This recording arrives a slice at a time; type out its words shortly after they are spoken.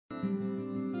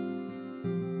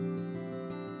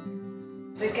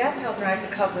The Gap Health and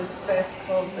Racquet Club was first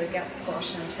called the Gap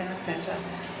Squash and Tennis Centre.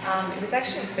 It was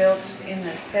actually built in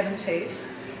the 70s.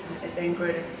 It then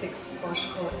grew to 6 squash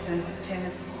courts and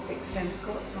 6 tennis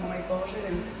courts when we bought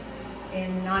it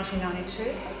in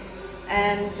 1992.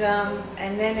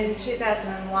 And then in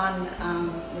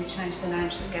 2001 we changed the name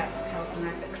to the Gap Health and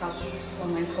Racquet Club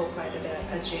when we incorporated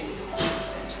a gym in the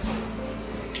centre.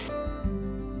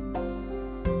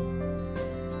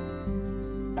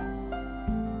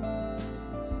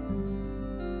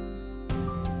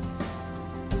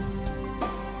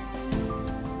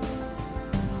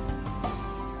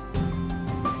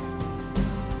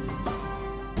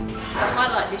 The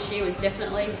highlight this year was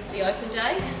definitely the Open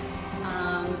Day.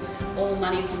 All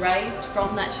monies raised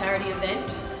from that charity event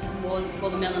was for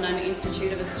the Melanoma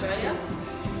Institute of Australia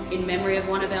in memory of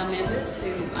one of our members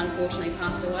who unfortunately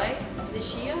passed away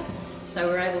this year. So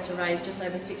we were able to raise just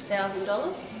over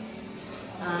 $6,000.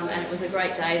 And it was a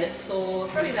great day that saw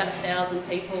probably about 1,000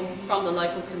 people from the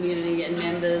local community and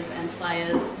members and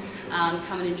players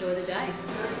come and enjoy the day.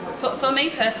 For me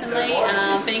personally,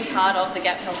 being part of the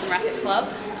Gap Health and Racquet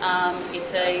Club,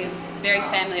 it's very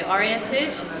family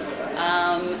oriented.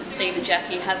 Steve and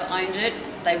Jackie have owned it,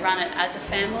 they run it as a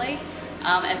family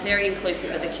and very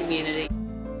inclusive of the community.